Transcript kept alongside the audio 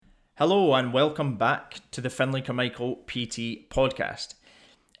Hello and welcome back to the Finlay Carmichael PT podcast.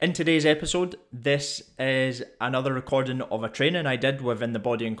 In today's episode, this is another recording of a training I did within the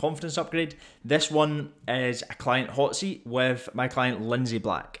Body and Confidence Upgrade. This one is a client hot seat with my client Lyndsey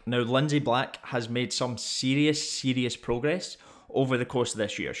Black. Now, Lyndsey Black has made some serious progress over the course of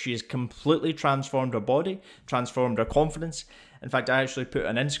this year. She has completely transformed her body, transformed her confidence. In fact, I actually put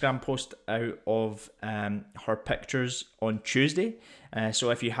an Instagram post out of her pictures on Tuesday.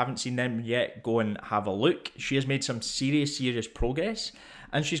 So if you haven't seen them yet, go and have a look. She has made some serious progress.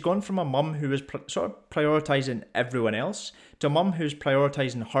 And she's gone from a mum who was sort of prioritising everyone else to a mum who's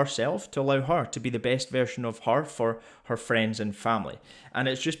prioritising herself to allow her to be the best version of her for her friends and family. And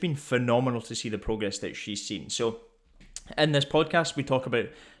it's just been phenomenal to see the progress that she's seen. So in this podcast, we talk about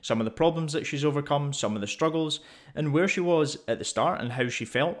some of the problems that she's overcome, some of the struggles, and where she was at the start and how she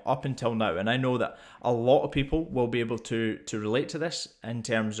felt up until now. And I know that a lot of people will be able to relate to this in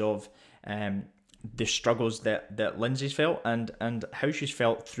terms of the struggles that Lyndsey's felt and how she's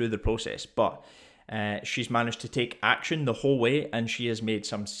felt through the process. But she's managed to take action the whole way, and she has made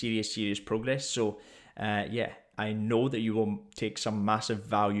some serious progress. So I know that you will take some massive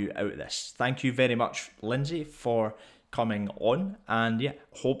value out of this. Thank you very much, Lyndsey, for coming on, and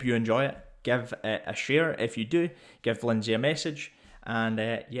hope you enjoy it. Give it a share if you do. Give Lyndsey a message,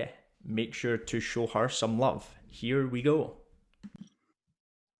 and make sure to show her some love. Here we go.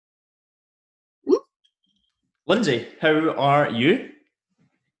 Lyndsey, how are you?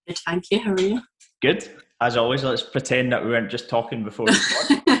 Good, thank you. How are you? Good. As always, let's pretend that we weren't just talking before we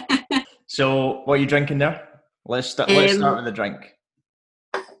start. So, what are you drinking there? Let's start with the drink.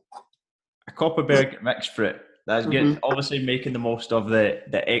 A Copperberg mixed fruit. That's good. Obviously, making the most of the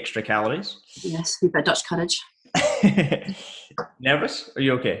extra calories. Yes, a bit of Dutch courage. Nervous? Are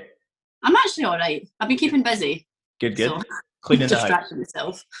you okay? I'm actually all right. I've been keeping busy. Good. So Cleaning the house. Distracting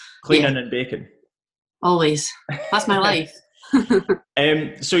myself. Cleaning and baking. Always. That's my life.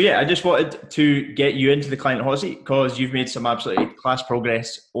 I just wanted to get you into the client hot seat because you've made some absolutely class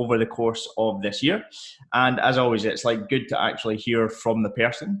progress over the course of this year. And as always, it's like good to actually hear from the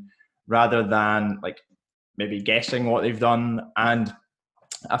person rather than like maybe guessing what they've done. And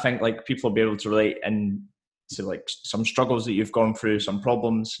I think like people will be able to relate into like some struggles that you've gone through, some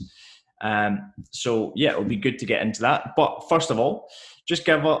problems. It'll be good to get into that. But first of all, just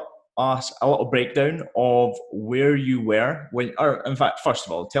give us a little breakdown of where you were first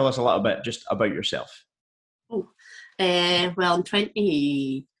of all, tell us a little bit just about yourself. I'm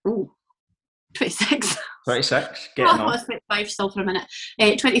 26. 26, getting on. I was 25 still for a minute.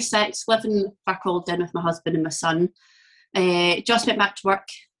 26, living back all down with my husband and my son. Just went back to work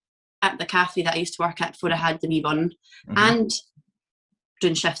at the cafe that I used to work at before I had the wee one, and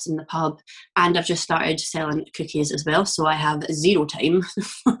doing shifts in the pub, and I've just started selling cookies as well, so I have zero time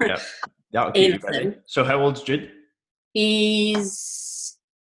for that'll keep you busy. So how old's Jude? He's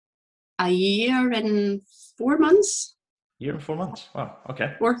a year and 4 months. Year and 4 months. Wow,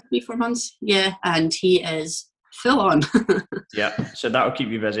 okay. 4 months, yeah, and he is full on. Yeah, so that'll keep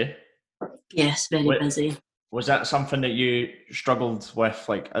you busy. Yes, very busy. Was that something that you struggled with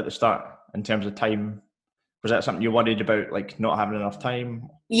like at the start in terms of time? Was that something you worried about, like not having enough time?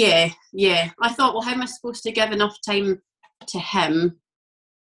 Yeah. I thought, well, how am I supposed to give enough time to him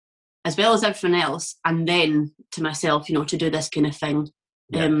as well as everyone else, and then to myself, to do this kind of thing.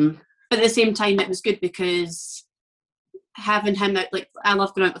 Yeah. But at the same time, it was good because having him out, like I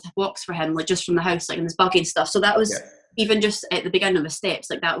love going out with walks for him, like just from the house, like in his buggy and stuff. So that was even just at the beginning of the steps,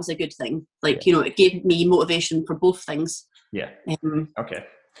 like that was a good thing. Like, it gave me motivation for both things. Yeah. Okay.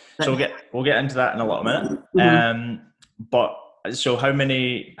 So we'll get into that in a little minute. But so how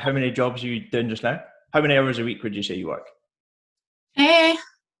many jobs are you doing just now? How many hours a week would you say you work?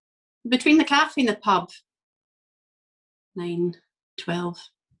 Between the cafe and the pub, 9, 12.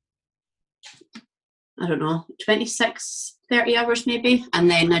 I don't know, 26, 30 hours maybe. And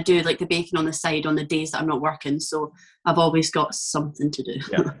then I do like the baking on the side on the days that I'm not working. So I've always got something to do.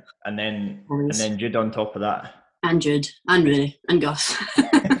 Yeah. And then Jude on top of that. And Jude, and Rooney, and Gus.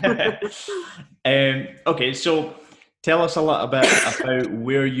 Okay, so tell us a little bit about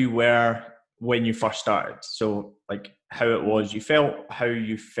where you were when you first started. So like how it was you felt, how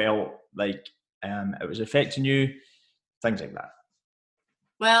you felt like it was affecting you, things like that.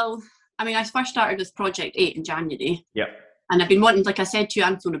 Well, I mean, I first started with Project 8 in January. Yeah. And I've been wanting, like I said to you,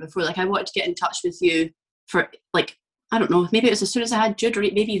 Anthony, before, like I wanted to get in touch with you for like, I don't know, maybe it was as soon as I had Jude or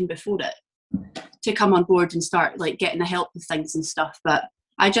maybe even before it, to come on board and start like getting the help with things and stuff. But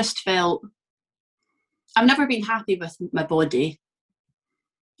I just felt I've never been happy with my body.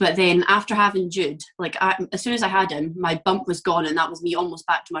 But then after having Jude, like as soon as I had him, my bump was gone, and that was me almost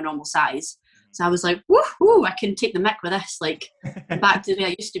back to my normal size. So I was like, woohoo, I can take the mick with this, like back to the way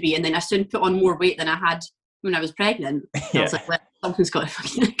I used to be. And then I soon put on more weight than I had when I was pregnant. Yeah. I was like, well, something's got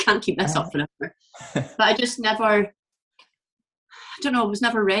to, I can't keep this up forever. But I just never, I don't know, I was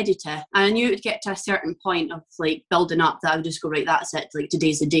never ready to. And I knew it would get to a certain point of like building up that I would just go, right, that's it, like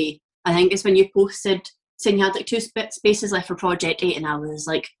today's the day. I think it's when you posted saying you had like 2 spaces left for Project 8, and I was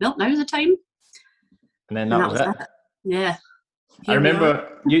like, well, now's the time. And then that was it. Yeah. I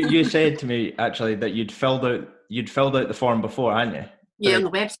remember you said to me actually that you'd filled out the form before, hadn't you? Yeah, on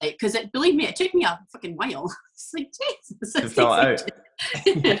the website, because believe me, it took me a fucking while. It's like, Jesus, to fill it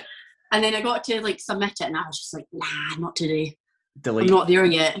out. And then I got to like submit it, and I was just like, nah, not today. Delete. I'm not there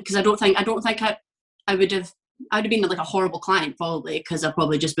yet, because I don't think I would have. I'd have been like a horrible client probably, because I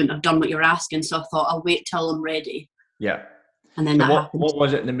probably just wouldn't have done what you're asking. So I thought I'll wait till I'm ready. Yeah. And then what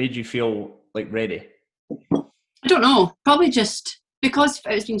was it that made you feel like ready? I don't know. Probably just because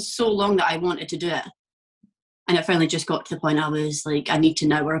it's been so long that I wanted to do it. And it finally just got to the point I was like, I need to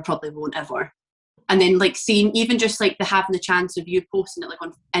now, or I probably won't ever. And then like seeing, even just like having the chance of you posting it like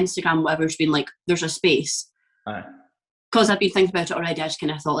on Instagram, whatever's been like, there's a space. Because I've been thinking about it already, I just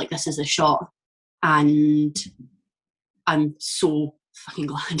kind of thought like, this is a shot. And I'm so fucking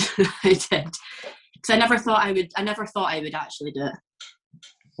glad I did. Because I never thought I would actually do it.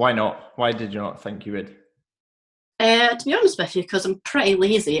 Why not? Why did you not think you would? To be honest with you, because I'm pretty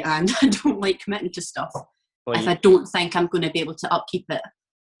lazy and I don't like committing to stuff if I don't think I'm going to be able to upkeep it.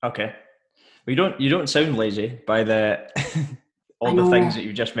 Okay. Well, you don't sound lazy by all the things that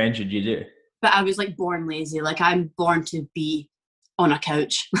you just mentioned you do. But I was like born lazy. Like I'm born to be on a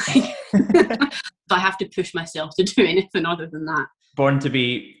couch. So I have to push myself to do anything other than that. Born to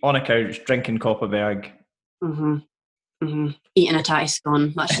be on a couch, drinking Kopparberg. Mm-hmm. Mm-hmm. Eating a tatty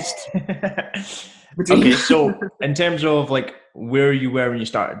scone. That's just... Okay, so in terms of like where you were when you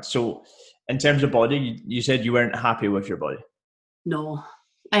started, so in terms of body, you said you weren't happy with your body. No.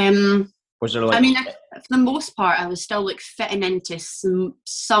 Was there like? I mean, for the most part, I was still like fitting into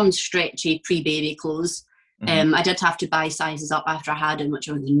some stretchy pre-baby clothes. Mm-hmm. I did have to buy sizes up after I had him, which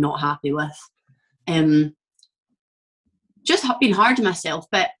I was not happy with. Just being hard on myself,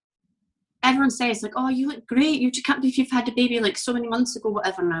 but everyone says like, "Oh, you look great. You can't believe you've had a baby like so many months ago,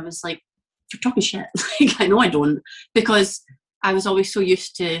 whatever." And I was like, "You're talking shit." Like, I know I don't, because I was always so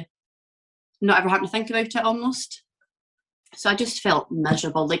used to not ever having to think about it almost. So I just felt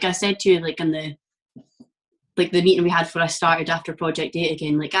miserable. Like I said to you, like in the meeting we had before I started after Project 8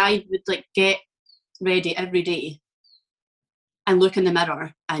 again, like I would like get ready every day and look in the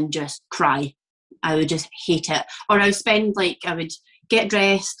mirror and just cry. I would just hate it. Or I would get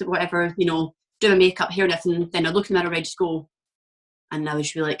dressed, whatever, you know, do my makeup, hair, and everything, then I'd look in the mirror ready to go. And I would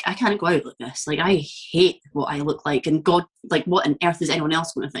be like, I can't go out like this. Like, I hate what I look like. And God, like, what on earth is anyone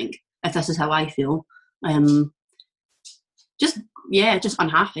else going to think if this is how I feel? Just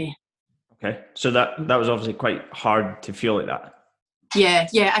unhappy. Okay. So that was obviously quite hard to feel like that. Yeah.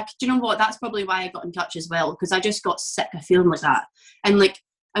 Do you know what? That's probably why I got in touch as well, because I just got sick of feeling like that. And, like,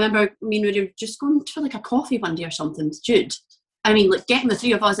 I remember, we were just going to, like, a coffee one day or something with Jude. I mean, like, getting the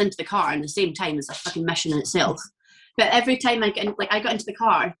three of us into the car at the same time is a fucking mission in itself. But every time I got into the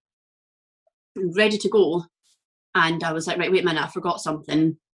car, ready to go, and I was like, right, wait a minute, I forgot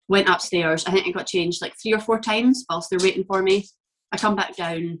something. Went upstairs. I think I got changed like 3 or 4 times whilst they're waiting for me. I come back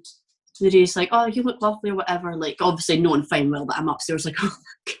down. The day's like, oh, you look lovely or whatever. Like, obviously knowing fine well that I'm upstairs, like, oh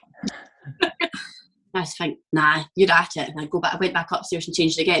my God. I just think, nah, you're at it. And I went back upstairs and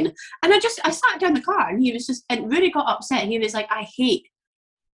changed again. And I sat down in the car, and he was just, and really got upset. He was like, I hate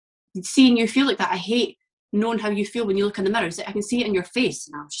seeing you feel like that. I hate knowing how you feel when you look in the mirror. Like, I can see it in your face.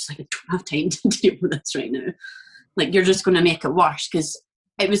 And I was just like, I don't have time to deal with this right now. Like, you're just going to make it worse, because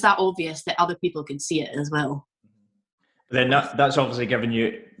it was that obvious that other people could see it as well. Then that's obviously given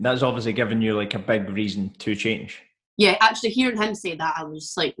you like a big reason to change. Yeah, actually hearing him say that, I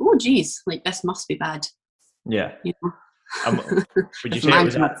was like, oh geez, like this must be bad. Yeah. You know? Would you say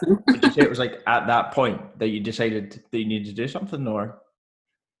it was like at that point that you decided that you needed to do something, or?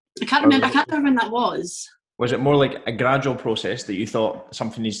 I can't remember when that was. Was it more like a gradual process that you thought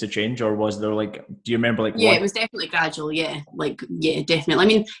something needs to change, or was there like, do you remember like? Yeah, it was definitely gradual. Yeah, definitely. I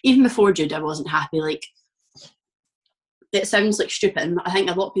mean, even before Jude, I wasn't happy. Like, it sounds like stupid. I think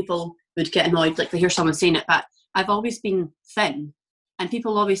a lot of people would get annoyed, like they hear someone saying it, but I've always been thin, and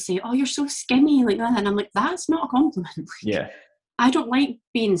people always say, "Oh, you're so skinny," like that, and I'm like, that's not a compliment. Like, yeah. I don't like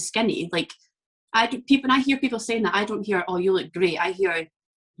being skinny. Like, when I hear people saying that, I don't hear, "Oh, you look great." I hear,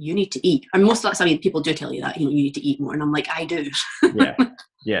 you need to eat. And most of the time, people do tell you that, you need to eat more. And I'm like, I do. Yeah.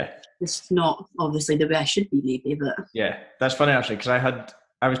 Yeah. It's not obviously the way I should be, maybe, but. Yeah. That's funny, actually, because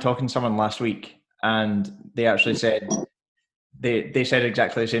I was talking to someone last week and they actually said, they said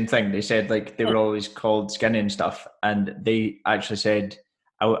exactly the same thing. They said, like, they were always called skinny and stuff. And they actually said,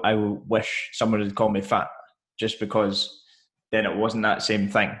 I wish someone would call me fat, just because then it wasn't that same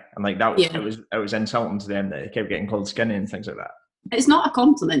thing. And like that, it was insulting to them that they kept getting called skinny and things like that. It's not a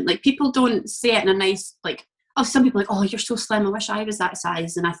compliment. Like, people don't say it in a nice, like, some people are like, oh, you're so slim, I wish I was that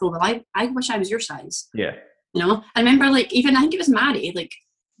size. And I thought, well, I wish I was your size. Yeah. I remember, like, even I think it was Maddie, like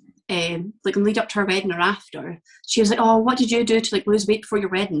in lead up to her wedding or after, she was like, oh, what did you do to like lose weight before your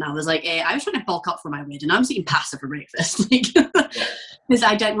wedding? I was like, I was trying to bulk up for my wedding. I was eating pasta for breakfast, because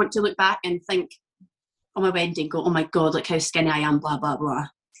I didn't want to look back and think on my wedding day and go, oh my God, look how skinny I am, blah, blah, blah.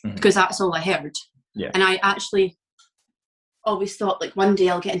 Because that's all I heard. Yeah. And I actually always thought, like, one day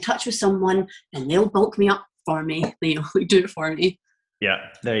I'll get in touch with someone and they'll bulk me up for me, do it for me. Yeah,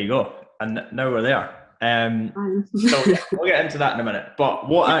 there you go. And now we're there. So we'll get into that in a minute. But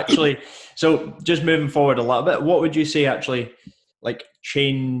what actually, so just moving forward a little bit, what would you say actually like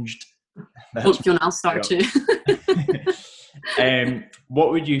changed? I'll start too.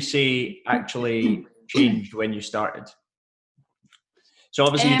 What would you say actually changed when you started? So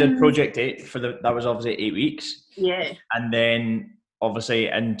obviously you did Project 8 that was obviously 8 weeks. Yeah. And then obviously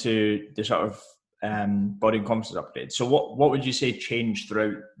into the sort of body and confidence upgrade. So what would you say changed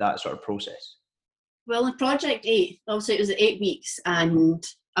throughout that sort of process? Well, in Project 8, obviously it was 8 weeks and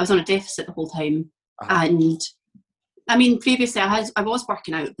I was on a deficit the whole time. Uh-huh. And I mean, previously I was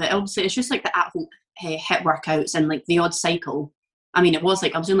working out, but obviously it's just like the at-home HIIT workouts and like the odd cycle. I mean, it was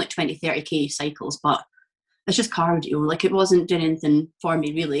like I was doing like 20, 30k cycles, but it's just cardio. Like, it wasn't doing anything for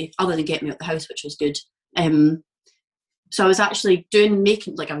me really, other than getting me out the house, which was good. So I was actually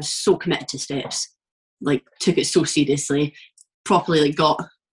I was so committed to steps, like took it so seriously, properly like got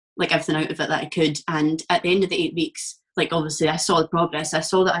like everything out of it that I could. And at the end of the 8 weeks, like obviously I saw the progress. I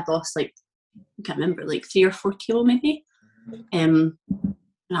saw that I'd lost like, I can't remember, like 3 or 4 kilo maybe. And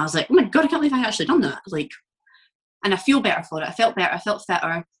I was like, oh my God, I can't believe I actually done that. Like, and I feel better for it. I felt better. I felt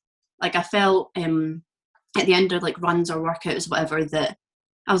fitter. Like, I felt at the end of like runs or workouts, whatever, that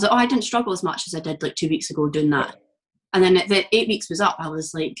I was like, oh, I didn't struggle as much as I did like 2 weeks ago doing that. And then the 8 weeks was up, I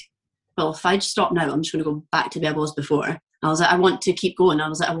was like, well, if I just stop now, I'm just going to go back to where I was before. I was like, I want to keep going. I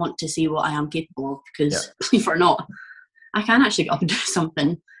was like, I want to see what I am capable of, because believe it or not, I can actually get up and do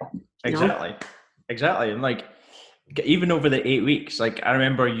something. Exactly. And like, even over the 8 weeks, like I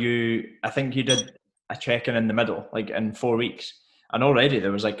remember I think you did a check-in in the middle, like in 4 weeks. And already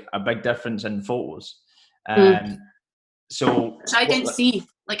there was like a big difference in photos. So I didn't see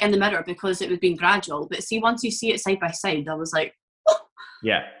like in the mirror because it was being gradual. But see, once you see it side by side, I was like, oh,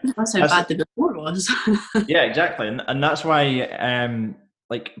 yeah, that's how bad the before was. Yeah, exactly. And that's why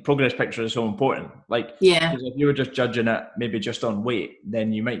like progress pictures is so important. Like, because if you were just judging it maybe just on weight,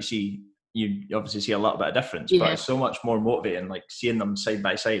 then you obviously see a little bit of difference, but it's so much more motivating, like seeing them side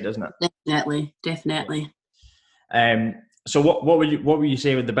by side, isn't it? Definitely. So what would you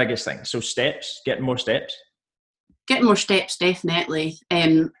say were the biggest thing? So getting more steps, definitely.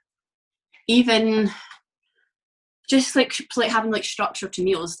 Even just like having like structure to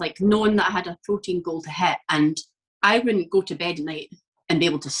meals, like knowing that I had a protein goal to hit, and I wouldn't go to bed at night and be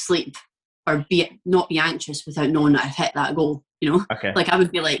able to sleep or not be anxious without knowing that I've hit that goal. Okay. Like, I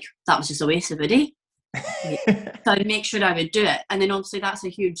would be like, that was just a waste of a day. So I'd make sure I would do it, and then obviously that's a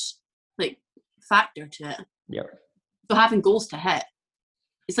huge like factor to it. Yeah. So having goals to hit,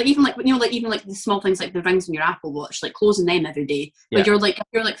 it's like even like the small things like the rings on your Apple Watch, like closing them every day. But you're like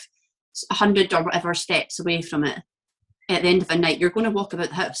 100 or whatever steps away from it. At the end of the night, you're going to walk about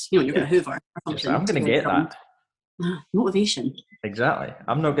the house. You're going to hoover or something. I'm going to get that motivation. Exactly.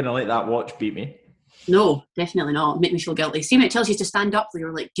 I'm not going to let that watch beat me. No, definitely not. Make me feel guilty. See, when it tells you to stand up,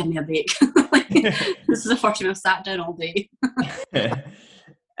 you're like, give me a break. Like, this is the first time I've sat down all day.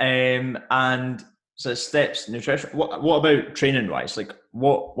 And so steps, nutrition. What about training wise? Like,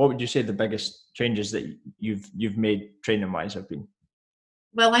 what would you say the biggest changes that you've made training wise have been?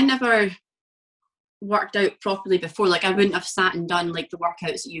 Well, I never worked out properly before. Like, I wouldn't have sat and done like the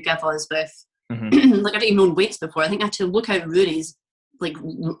workouts that you give us with. Mm-hmm. Like, I didn't even know weights before. I think I had to look out Rory's like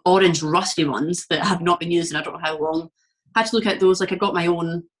orange rusty ones that have not been used in I don't know how long. I had to look at those. Like, I got my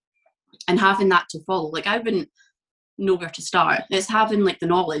own, and having that to follow. Like, I wouldn't know where to start. It's having like the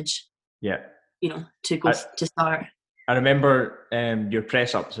knowledge. Yeah. To go to start. I remember your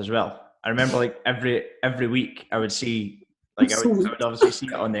press ups as well. I remember like every week I would see, like I would obviously see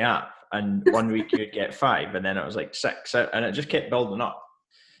it on the app, and one week you'd get 5, and then it was like 6, and it just kept building up.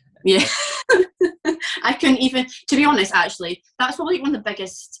 Yeah. I couldn't even, to be honest, actually, that's probably one of the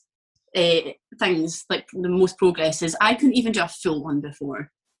biggest things, like the most progress is I couldn't even do a full one before.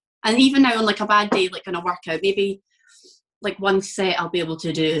 And even now on like a bad day, like on a workout, maybe like one set I'll be able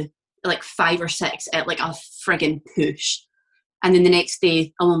to do like 5 or 6 at like a friggin' push. And then the next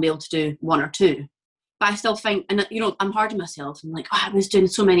day I won't be able to do 1 or 2. But I still think, and you know, I'm hard on myself. I'm like, oh, I was doing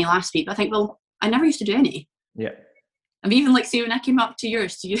so many last week. But I think, well, I never used to do any. Yeah. And even like, say when I came up to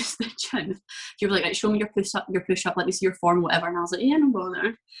yours to use the gym, you were like, right, show me your push up, let me see your form, whatever. And I was like, yeah, no bother.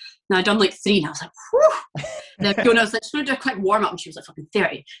 And I'd done like 3 and I was like, whew. And then Fiona was like, just going to do a quick warm up. And she was like, fucking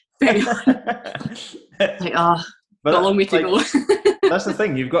 30. Like, oh, but got a long way to go. That's the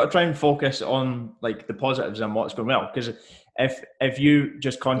thing. You've got to try and focus on like the positives and what's going well. Because if you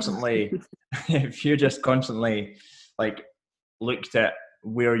just constantly, like looked at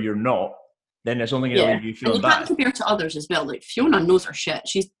where you're not, then it's only going to leave you feeling and you bad. can't compare to others as well. Like Fiona knows her shit.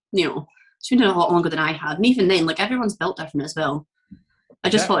 She's, you know, she's been doing it a lot longer than I have. And even then, like everyone's built different as well. I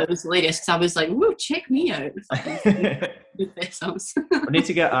just thought it was hilarious because I was like, whoa, check me out. We need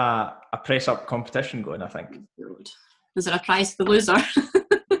to get a press up competition going, I think. Is there a prize for the loser?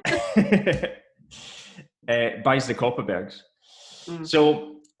 Buys the Copperbergs.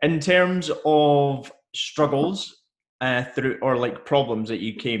 So in terms of struggles through, or like problems that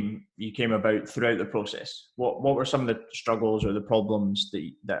you came about throughout the process, what were some of the struggles or the problems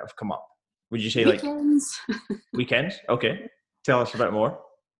that have come up? Would you say weekends? Like weekends? Okay, tell us a bit more.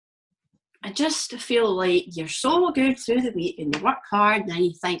 I just feel like you're so good through the week and you work hard and then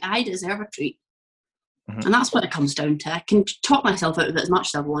you think I deserve a treat. And that's what it comes down to. I can talk myself out of it as much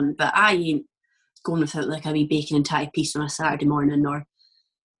as I want, but I ain't going without like a wee bacon and tatty piece on a Saturday morning or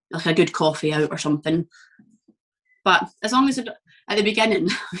like a good coffee out or something. But as long as at the beginning,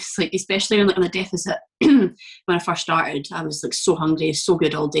 it's like, especially when like on a deficit, when I first started, I was like so hungry, so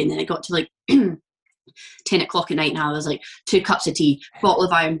good all day, and then it got to like 10 o'clock at night now. I was like 2 cups of tea, bottle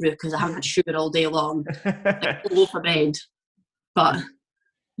of iron brew because I haven't had sugar all day long, like a loaf of bread. But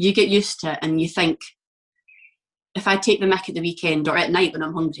you get used to it and you think, if I take the mick at the weekend or at night when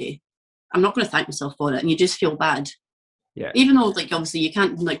I'm hungry, I'm not going to thank myself for it, and you just feel bad. Yeah. Even though, like, obviously you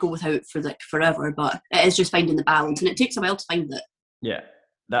can't like go without for like forever, but it is just finding the balance, and it takes a while to find it. Yeah,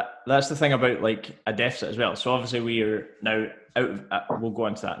 that's the thing about like a deficit as well. So obviously we are now out of. We'll go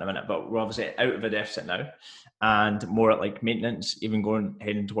into that in a minute, but we're obviously out of a deficit now, and more at like maintenance, even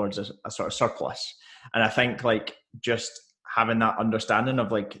heading towards a sort of surplus. And I think like just having that understanding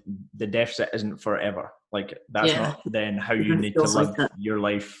of like the deficit isn't forever. Like that's not then how you need to live your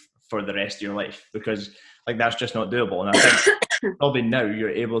life for the rest of your life, because like that's just not doable. And I think probably now you're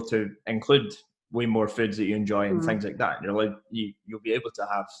able to include way more foods that you enjoy and things like that. And you're like you'll be able to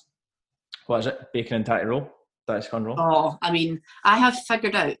have, what is it, bacon and tatty roll? That's fun roll. Oh, I mean, I have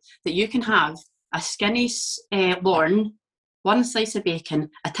figured out that you can have a skinny Lorne, 1 slice of bacon,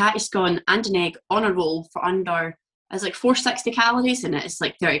 a tatty scone, and an egg on a roll for under. It's like 460 calories in it. It's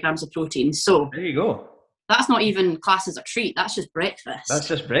like 30 grams of protein. So there you go. That's not even classed as a treat. That's just breakfast. That's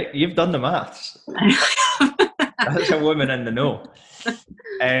just breakfast. You've done the maths. That's a woman in the know.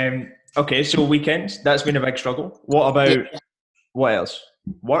 Okay, so weekends, that's been a big struggle. What about, what else?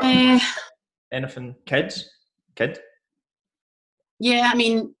 Work? Anything? Kid? Yeah, I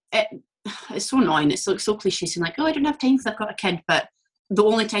mean, it's so annoying. It's so cliche saying like, oh, I don't have time because I've got a kid. But the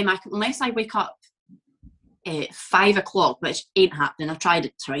only time unless I wake up at 5 o'clock, which ain't happening. I've tried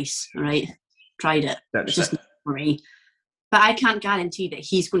it twice, right? Tried it. It's just not for me. But I can't guarantee that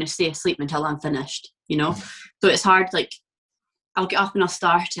he's going to stay asleep until I'm finished, you know? So it's hard, like, I'll get up and I'll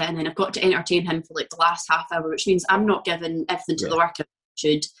start it, and then I've got to entertain him for like the last half hour, which means I'm not giving everything to the workout.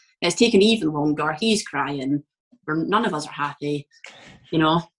 It's taken even longer. He's crying. None of us are happy, you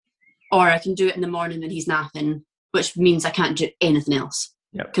know? Or I can do it in the morning when he's napping, which means I can't do anything else.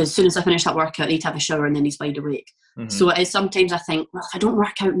 Because as soon as I finish that workout, I need to have a shower and then he's wide awake. So it is, sometimes I think, well, if I don't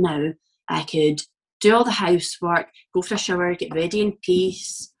work out now, I could do all the housework, go for a shower, get ready in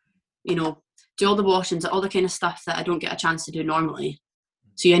peace, you know, do all the washings, all the kind of stuff that I don't get a chance to do normally.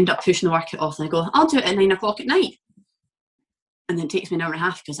 So you end up pushing the workout off and I go, I'll do it at 9 o'clock at night. And then it takes me an hour and a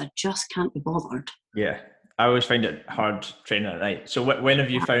half because I just can't be bothered. Yeah, I always find it hard training at night. So when have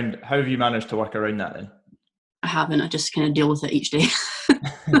you found, how have you managed to work around that then? I haven't, I just kind of deal with it each day.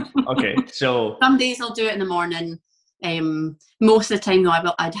 Okay, so some days I'll do it in the morning. Most of the time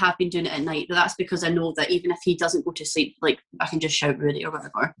though, I'd have been doing it at night, but that's because I know that even if he doesn't go to sleep, like I can just shout Rudy or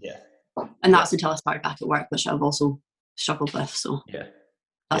whatever. Yeah. And that's until I start back at work, which I've also struggled with. So yeah,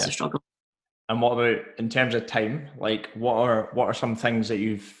 that's a struggle. And what about in terms of time? Like, what are some things that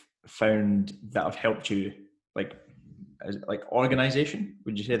you've found that have helped you, like is it like organization?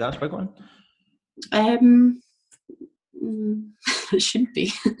 Would you say that's a big one? It should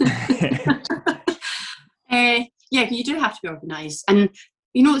be. Yeah, you do have to be organised, and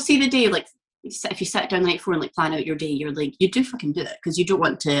see the day, like if you sit down the night before and like plan out your day, you're like, you do fucking do it, because you don't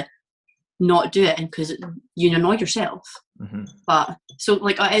want to not do it, and because you annoy yourself. But so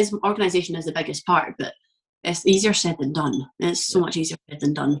like organisation is the biggest part, but it's easier said than done. It's so much easier said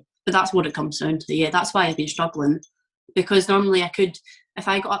than done, but that's what it comes down to. Yeah, that's why I've been struggling, because normally I could, if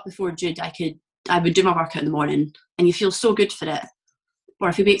I got up before Jude, I would do my workout in the morning, and you feel so good for it. Or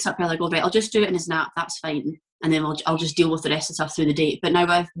if he wakes up early, I go, right, I'll just do it in his nap, that's fine, and then I'll just deal with the rest of the stuff through the day. But now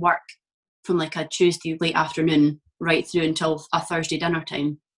I work from like a Tuesday late afternoon right through until a Thursday dinner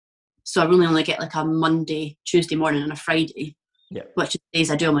time, so I really only get like a Monday, Tuesday morning, and a Friday, which is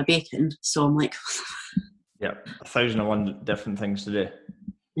days I do all my baking. So I'm like, 1,001 different things to do.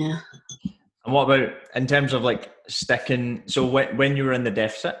 Yeah. And what about in terms of like sticking? So when you were in the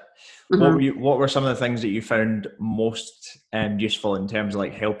deficit, what were some of the things that you found most useful in terms of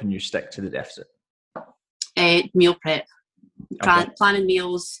like helping you stick to the deficit? Meal prep, planning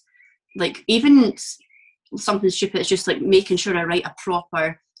meals, like even something stupid. It's just like making sure I write a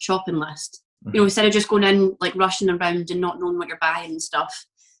proper shopping list. Instead of just going in like rushing around and not knowing what you're buying and stuff,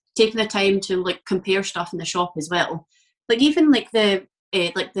 taking the time to like compare stuff in the shop as well. Like even like the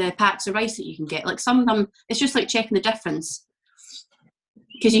packs of rice that you can get, like some of them, it's just like checking the difference,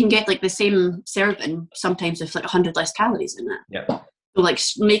 because you can get like the same serving sometimes with like 100 less calories in it. Yeah. So like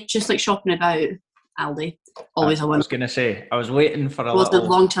just like shopping about Aldi, always I was going to say, I was waiting for a wasn't little.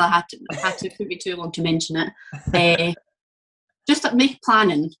 long till I had to. It took me too long to mention it. Just like make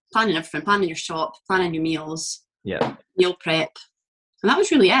planning everything, planning your shop, planning your meals, meal prep, and that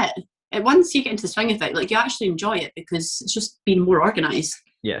was really it. Once you get into the swing of it, like you actually enjoy it, because it's just being more organised.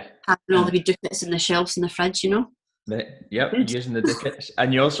 Yeah. Having all the wee ducats in the shelves in the fridge, Using the ducats,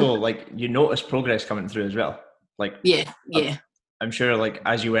 and you also like you notice progress coming through as well. Like I'm sure like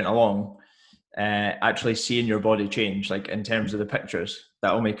as you went along, actually seeing your body change, like in terms of the pictures,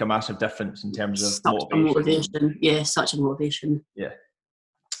 that will make a massive difference in terms of motivation. Yeah, such a motivation. Yeah.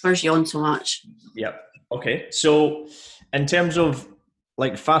 Spurs you on so much. Yeah. Okay. So in terms of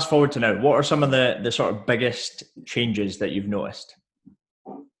like fast forward to now, what are some of the sort of biggest changes that you've noticed?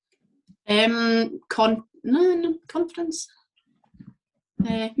 Confidence.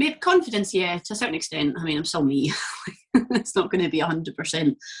 Maybe confidence, yeah, to a certain extent. I mean, I'm still me. It's not going to be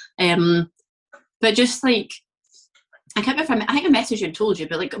 100%. But just like, I think I messaged you and told you,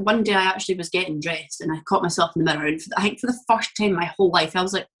 but like one day I actually was getting dressed and I caught myself in the mirror, and I think for the first time in my whole life I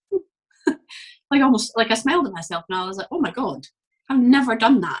was like, like almost like I smiled at myself, and I was like, oh my god, I've never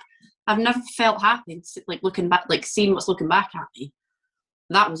done that. I've never felt happy like looking back, like seeing what's looking back at me.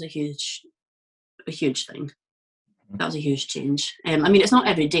 That was a huge thing. That was a huge change. I mean, it's not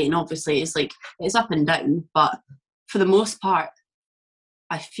every day, and obviously it's like it's up and down, but for the most part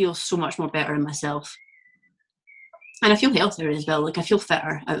I feel so much more better in myself, and I feel healthier as well. Like I feel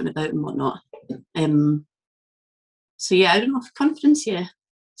fitter out and about and whatnot. So yeah, I don't know, confidence. Yeah,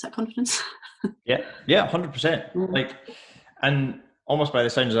 is that confidence? Yeah, 100%. Like, and almost by the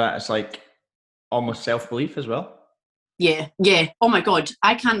sounds of that, it's like almost self-belief as well. Yeah. Oh my god,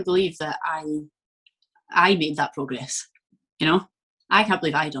 I can't believe that I made that progress. I can't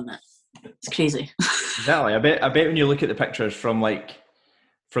believe I done it. It's crazy. Exactly. I bet when you look at the pictures from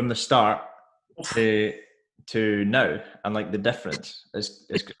the start to now, and like the difference is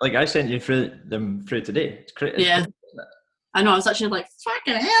like I sent you through today. It's crazy. Yeah. I know. I was actually like,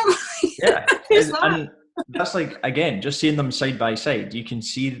 fucking hell. Yeah. And that's like, again, just seeing them side by side, you can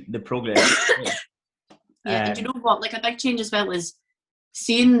see the progress. Yeah, and you know what? Like a big change as well is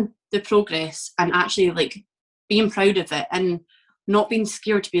seeing the progress and actually like being proud of it, and not being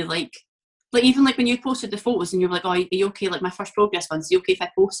scared to be like even like when you posted the photos and you were like, oh, are you okay? Like my first progress ones, are you okay if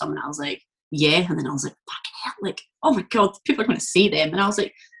I post some? And I was like, yeah. And then I was like, fucking hell, like, oh my god, people are going to see them. And I was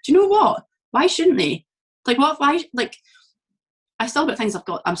like, do you know what? Why shouldn't they? Like, why, like, I still got things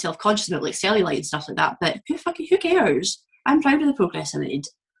I'm self-conscious about, like cellulite and stuff like that, but who cares? I'm proud of the progress I made.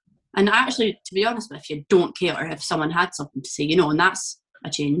 And actually, to be honest with you, don't care if someone had something to say, and that's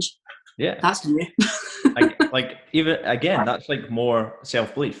a change. Yeah. That's new. like even again, that's like more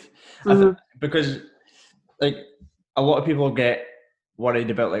self-belief. Because like a lot of people get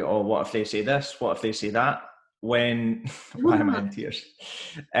worried about like, oh, what if they say this? What if they say that? When why am I in tears?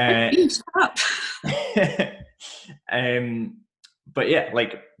 But yeah,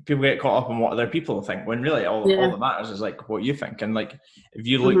 like people get caught up on what other people think, when really all that matters is like what you think. And like if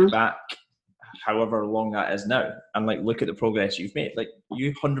you look back however long that is now and like look at the progress you've made, like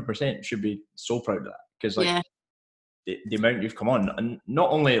you 100% should be so proud of that, because like the amount you've come on, and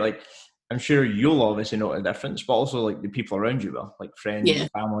not only like, I'm sure you'll obviously notice a difference, but also like the people around you will, like friends,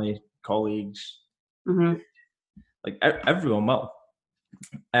 family, colleagues, like everyone will.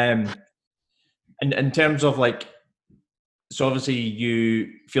 And in terms of like, so obviously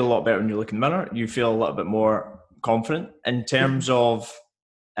you feel a lot better when you look in the mirror. You feel a little bit more confident. In terms of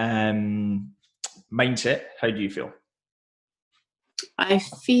mindset, how do you feel? I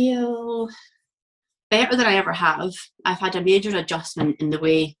feel better than I ever have. I've had a major adjustment in the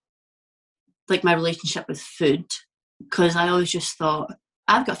way, like my relationship with food, because I always just thought,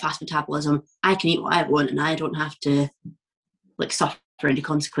 I've got fast metabolism, I can eat what I want and I don't have to like suffer any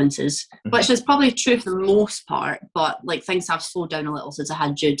consequences, which is probably true for the most part, but like things have slowed down a little since I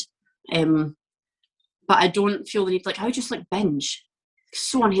had Jude. But I don't feel the need, like I would just like binge,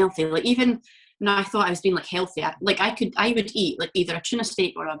 so unhealthy. Like even now I thought I was being like healthy, I would eat like either a tuna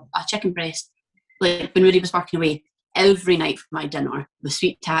steak or a chicken breast, like when Rudy was working away, every night for my dinner with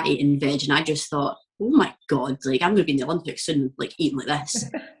sweet tatty and veg, and I just thought, oh my god, like I'm going to be in the Olympics soon, like eating like this.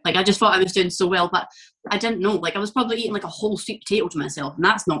 Like I just thought I was doing so well, but I didn't know. Like I was probably eating like a whole sweet potato to myself, and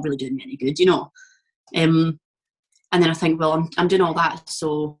that's not really doing me any good, you know. And then I think, well, I'm doing all that,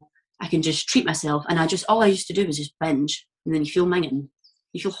 so I can just treat myself. And all I used to do was just binge, and then you feel minging,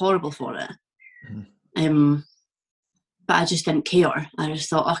 you feel horrible for it. But I just didn't care. I just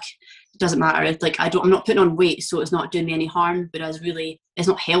thought, it doesn't matter. Like I'm not putting on weight, so it's not doing me any harm. But it's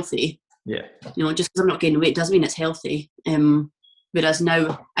not healthy. Yeah. You know, just because I'm not gaining weight doesn't mean it's healthy. Whereas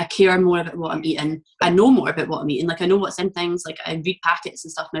now I care more about what I'm eating. I know more about what I'm eating. Like I know what's in things. Like I read packets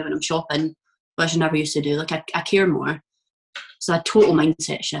and stuff now when I'm shopping, which I never used to do. Like I care more. So a total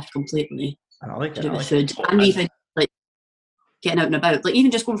mindset shift completely. I like to do with food. And even like getting out and about. Like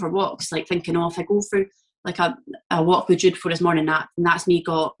even just going for walks, like thinking, if I go for like a walk with Jude for his morning nap, and that's me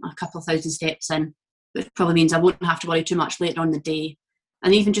got a couple of thousand steps in, which probably means I won't have to worry too much later on in the day.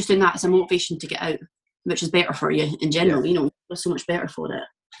 And even just doing that as a motivation to get out, which is better for you in general, you know, it's so much better for it.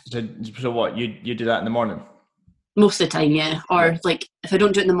 So what, you do that in the morning? Most of the time, yeah. Or like if I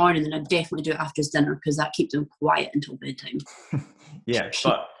don't do it in the morning, then I definitely do it after his dinner, because that keeps him quiet until bedtime. Yeah,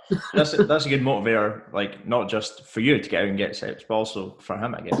 but that's a good motivator, like not just for you to get out and get steps, but also for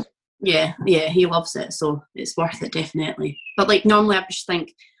him, I guess. Yeah, he loves it, so it's worth it, definitely. But like normally I just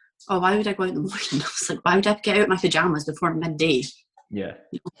think, why would I go out in the morning? I was like, why would I get out in my pajamas before midday? Yeah.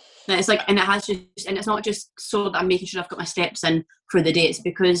 And it's like, and it's not just so that I'm making sure I've got my steps in for the day. It's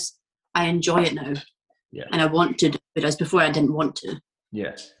because I enjoy it now. Yeah. And I want to do it, whereas before I didn't want to.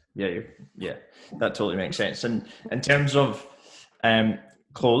 Yes. Yeah. That totally makes sense. And in terms of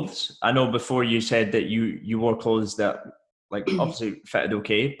clothes, I know before you said that you wore clothes that like obviously fitted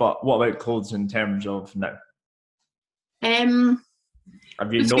okay, but what about clothes in terms of now?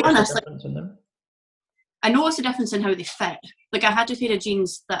 Have you noticed a difference in them? I noticed a difference in how they fit. Like I had a pair of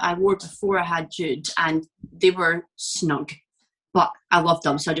jeans that I wore before I had Jude, and they were snug, but I loved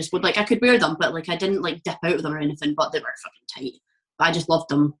them. So I just would I could wear them, but like I didn't like dip out of them or anything. But they were fucking tight. But I just loved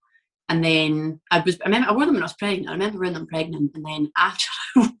them. And then I remember I wore them when I was pregnant. I remember wearing them pregnant, and then after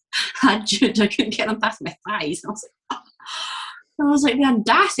I had Jude, I couldn't get them past my thighs. And I was like, the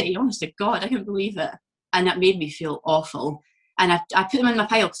audacity! Honest to God, I couldn't believe it, and that made me feel awful. And I put them in my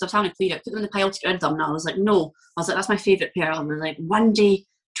pile because I was having to clear it. I put them in the pile to get rid of them. And I was like, no. I was like, that's my favourite pair. I was like, one day,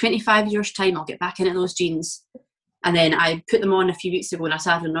 25 years' time, I'll get back into those jeans. And then I put them on a few weeks ago, and I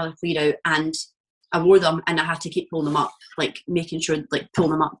started another clear out, and I wore them, and I had to keep pulling them up, like making sure, like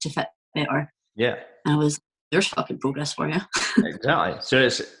pulling them up to fit better. Yeah. And there's fucking progress for you. Exactly. So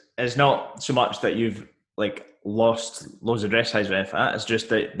it's not so much that you've like lost loads of dress size or anything like that. It's just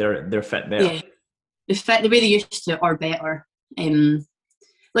that they're fit better. Yeah. They fit the way they used to or better.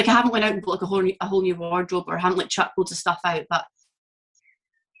 Like I haven't went out and bought like a whole new wardrobe, or I haven't like chucked loads of stuff out, but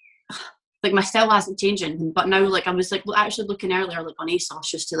like my style hasn't changed anything. But now like I was like actually looking earlier like on ASOS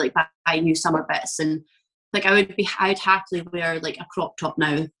just to like buy new summer bits, and like I'd happily wear like a crop top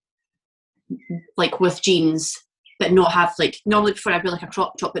now, like with jeans, but not have like normally before I'd wear like a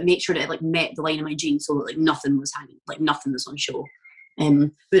crop top but make sure that it like met the line of my jeans so that like nothing was hanging, like nothing was on show.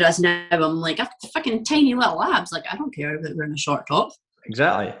 Whereas now I'm like, I've fucking tiny little abs. Like I don't care about wearing a short top.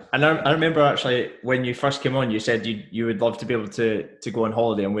 Exactly. And I remember actually when you first came on, you said you would love to be able to go on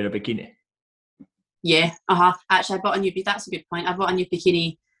holiday and wear a bikini. Yeah. Actually, that's a good point. I bought a new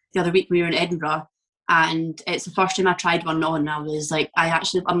bikini the other week when we were in Edinburgh, and it's the first time I tried one on. And I was like,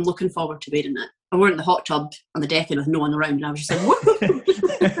 I'm looking forward to wearing it. I wore it in the hot tub on the decking with no one around, and I was just like, what?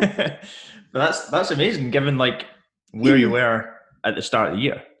 But that's amazing, given like where you were at the start of the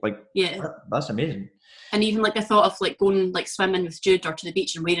year. Like, yeah, that's amazing. And even like the thought of like going like swimming with Jude or to the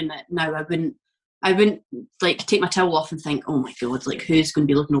beach and wearing it now, I wouldn't I wouldn't like take my towel off and think, oh my god, like who's going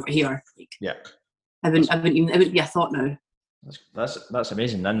to be looking over here? Like, yeah. It wouldn't be a thought now. That's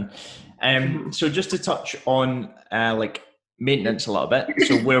amazing. And so just to touch on like maintenance a little bit.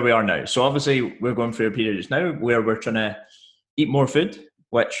 So where we are now. So obviously we're going through a period just now where we're trying to eat more food,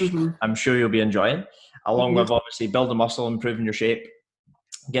 which I'm sure you'll be enjoying, along with obviously building muscle, improving your shape,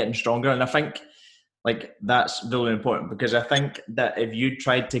 getting stronger. And I think like that's really important, because I think that if you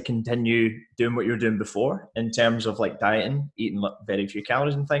tried to continue doing what you were doing before in terms of like dieting, eating very few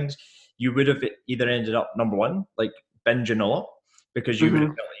calories and things, you would have either ended up, number one, like binging a lot because you would have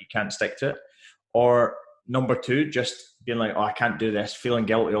felt like you can't stick to it, or number two, just being like, oh, I can't do this, feeling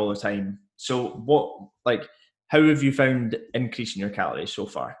guilty all the time. So how have you found increasing your calories so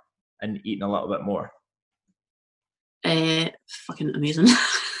far and eating a little bit more? Fucking amazing.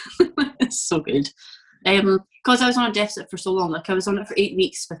 It's so good. Because I was on a deficit for so long. Like I was on it for 8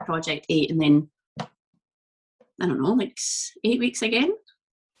 weeks with Project 8, and then I don't know, like 8 weeks again.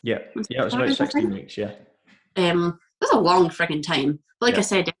 Yeah, it was about 16 weeks. Yeah. That's a long frigging time. But like I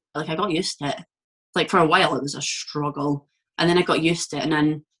said, like I got used to it. Like for a while, it was a struggle, and then I got used to it. And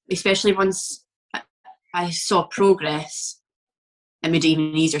then, especially once I saw progress, it made it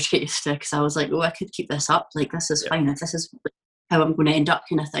even easier to get used to, because I was like, oh, I could keep this up. Like this is fine. If this is how I'm going to end up,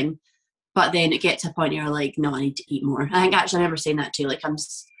 kind of thing. But then it gets to a point where you're like, no, I need to eat more. I think actually I remember saying that too. Like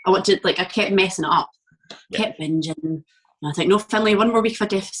I kept messing it up, kept binging. And I think, no, Finlay, one more week of a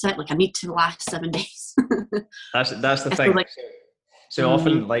deficit. Like I need to last 7 days. That's the thing. Like, so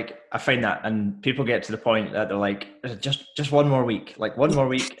often, like I find that, and people get to the point that they're like, just one more week, like one more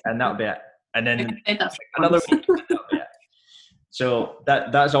week, and that'll be it. And then another week, and that'll be it. So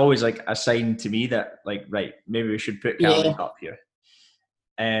that's always like a sign to me that like, right, maybe we should put calories up here.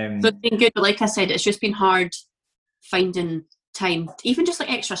 So it's been good, but like I said, it's just been hard finding time, even just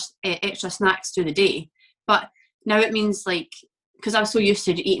like extra snacks through the day. But now it means like, because I was so used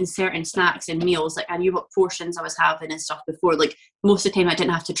to eating certain snacks and meals, like I knew what portions I was having and stuff before. Like most of the time I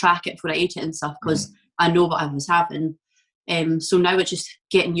didn't have to track it before I ate it and stuff, because I know what I was having. So now it's just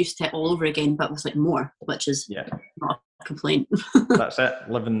getting used to it all over again, but with like more, which is not a complaint. That's it,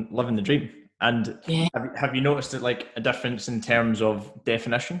 living the dream. And have you noticed that like a difference in terms of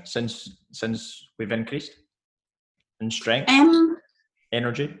definition since we've increased in strength,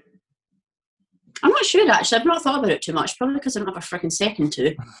 energy? I'm not sure actually. I've not thought about it too much, probably because I don't have a freaking second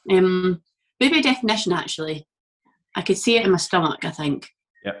to. Maybe definition actually. I could see it in my stomach, I think.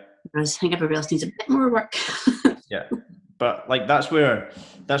 Yeah. Whereas I think everybody else needs a bit more work. Yeah. But like that's why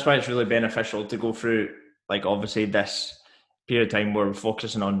it's really beneficial to go through like obviously this period of time where we're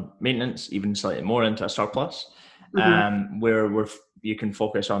focusing on maintenance, even slightly more into a surplus, where you can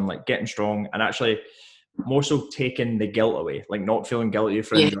focus on like getting strong and actually more so taking the guilt away, like not feeling guilty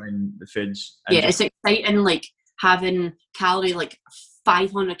for enjoying the foods. And it's exciting, like having like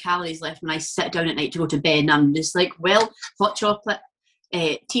 500 calories left when I sit down at night to go to bed, and I'm just like, well, hot chocolate,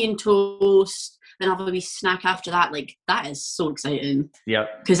 tea and toast, then I'll have a wee snack after that. Like that is so exciting. Yeah.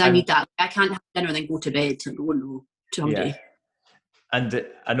 Because I need that. I can't have dinner and then go to bed and go, no, too hungry. Yeah. And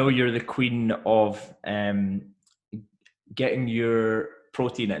I know you're the queen of getting your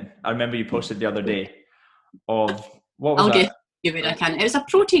protein in. I remember you posted the other day of what was that? Give it. I can. It was a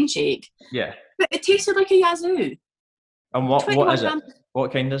protein shake. Yeah. But it tasted like a Yazoo. And what is it?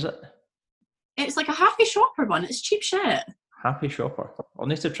 What kind is it? It's like a Happy Shopper one. It's cheap shit. Happy Shopper. I'll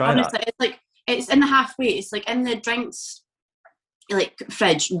need to try that. It's in the halfway. It's like in the drinks like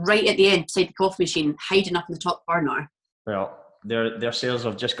fridge, right at the end beside the coffee machine, hiding up in the top corner. Well, their sales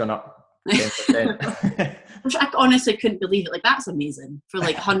have just gone up 10%. Which I honestly couldn't believe it. Like that's amazing for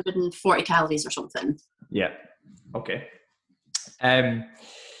like 140 calories or something. Yeah. Okay.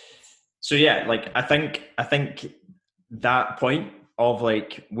 So yeah, like I think that point of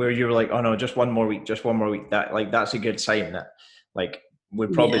like where you're like, oh no, just one more week, that like that's a good sign that like we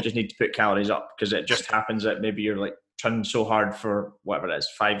probably just need to put calories up, because it just happens that maybe you're like trying so hard for whatever it is,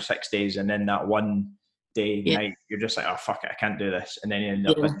 5-6 days, and then that one day night you're just like, oh fuck it, I can't do this, and then you end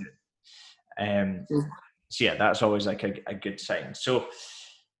up injured. So yeah, that's always like a good sign. So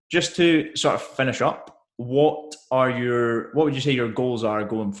just to sort of finish up, what would you say your goals are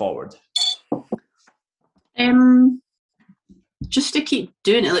going forward? Just to keep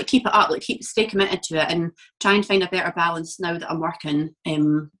doing it, like keep it up, like stay committed to it, and try and find a better balance now that I'm working.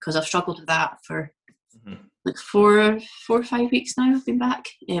 Because I've struggled with that for like 4 or 5 weeks now. I've been back.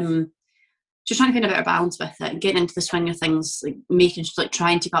 Just trying to find a better balance with it and getting into the swing of things, like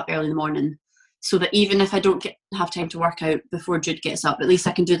trying to get up early in the morning, so that even if I don't have time to work out before Jude gets up, at least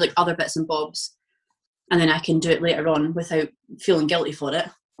I can do like other bits and bobs, and then I can do it later on without feeling guilty for it.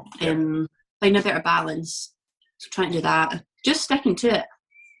 find a better balance. So trying to do that. Just sticking to it.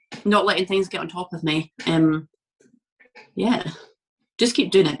 Not letting things get on top of me. Yeah. Just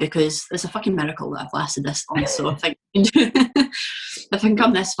keep doing it because it's a fucking miracle that I've lasted this long. So if I can if I can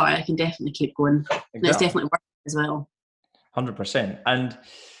come this far, I can definitely keep going. Exactly. And it's definitely working as well. 100%. And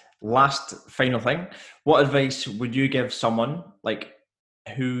last final thing, what advice would you give someone like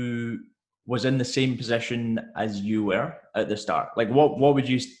who was in the same position as you were at the start? Like what would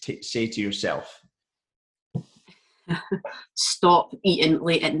you say to yourself? Stop eating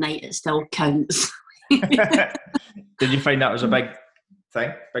late at night. It still counts. Did you find that was a big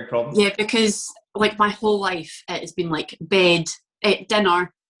thing, big problem? Yeah, because like my whole life it has been like bed,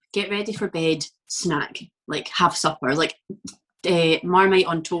 dinner, get ready for bed, snack, like have supper, like Marmite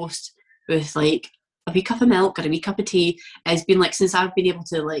on toast with like a wee cup of milk or a wee cup of tea. It's been like since I've been able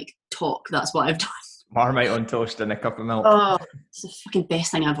to like talk, that's what I've done. Marmite on toast and a cup of milk. Oh, it's the fucking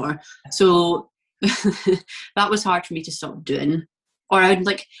best thing ever. So that was hard for me to stop doing. Or I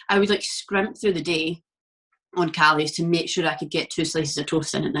would like scrimp through the day on calories to make sure I could get 2 slices of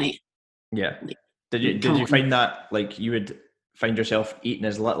toast in at night. Yeah. Did you find that like you would find yourself eating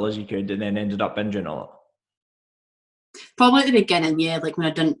as little as you could and then ended up binging a lot? Probably at the beginning, yeah, like when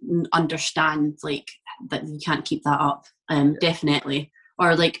I didn't understand like that you can't keep that up. Definitely.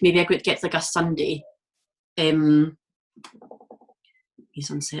 Or like maybe I could get like a Sunday. He's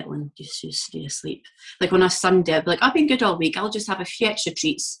unsettling, just stay asleep. Like on a Sunday, I'd be like, I've been good all week, I'll just have a few extra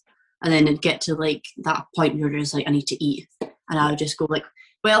treats. And then it'd get to like that point where there's like, I need to eat. And I would just go like,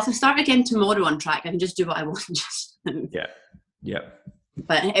 well, if I start again tomorrow on track, I can just do what I want just now. Yeah.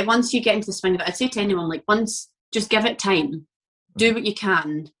 But once you get into the swing of it, I'd say to anyone, like once, just give it time. Do what you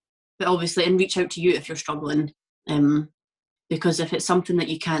can, but obviously, and reach out to you if you're struggling. Because if it's something that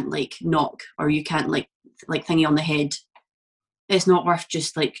you can't like knock or you can't like thingy on the head, it's not worth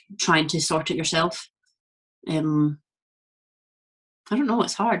just like trying to sort it yourself. I don't know,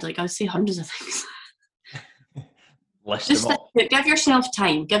 it's hard. Like I would say hundreds of things. Just give yourself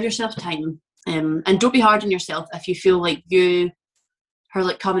time. And don't be hard on yourself if you feel like you are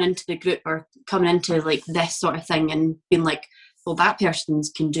like coming into the group or coming into like this sort of thing and being like, well, that person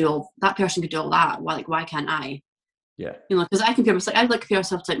could do all that. Why can't I? Yeah. You know, because I compare myself, I'd like compare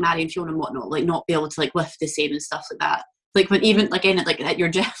myself to like Mary and Fiona and whatnot, like not be able to like lift the same and stuff like that. Like when even like in like at your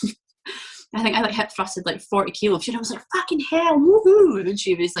gym, I think I like hip thrusted like 40 kilos. Fiona was like, fucking hell, woohoo! And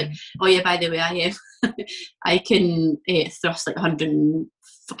she was like, oh yeah, by the way, I can thrust like 100 and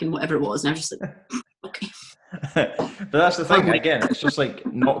fucking whatever it was, and I was just like, okay. But that's the thing, again, it's just like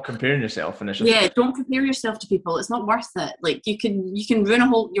not comparing yourself, and it's just don't compare yourself to people. It's not worth it. Like you can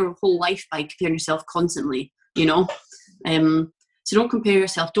ruin your whole life by comparing yourself constantly, you know. So don't compare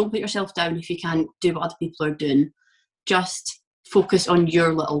yourself. Don't put yourself down if you can't do what other people are doing. Just focus on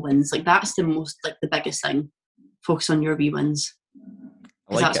your little wins. Like that's the biggest thing. Focus on your wee wins.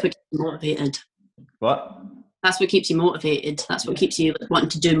 Because that's what keeps you motivated. What? That's what keeps you motivated. That's what keeps you wanting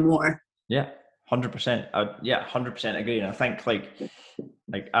to do more. Yeah, 100%. 100% agree. And I think like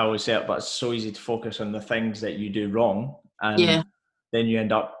I always say it, but it's so easy to focus on the things that you do wrong, and then you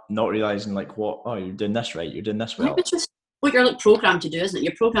end up not realizing like you're doing this right, you're doing this well. It's just what you're like programmed to do, isn't it?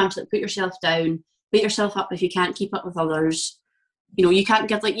 You're programmed to like, put yourself down, beat yourself up if you can't keep up with others. You know, you can't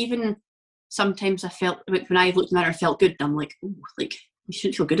get like, even sometimes I felt like when I looked in the mirror, I felt good, and I'm like, oh, like you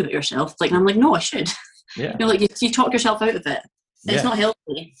shouldn't feel good about yourself. Like, and I'm like, no, I should. Yeah. You know, like you talk yourself out of it. It's not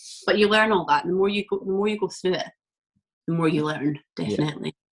healthy, but you learn all that. And the more you go through it, the more you learn.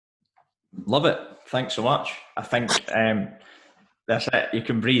 Definitely. Yeah. Love it. Thanks so much. I think that's it. You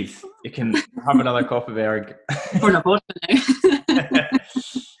can breathe. You can have another coffee berg. We're not bored now.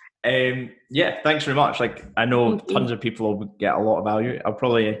 Thanks very much. Like I know tons of people will get a lot of value. I'll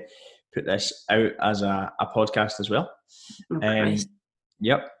probably put this out as a podcast as well.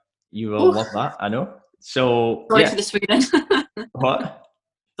 Yep, you will love that. I know. So sorry for the Sweden. What?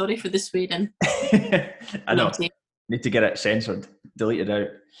 Sorry for the Sweden. I know. Need to get it censored, deleted out.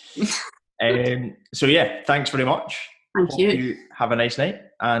 So thanks very much. Thank you. You have a nice night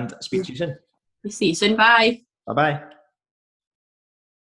and speak to you soon. See you soon. Bye. Bye-bye.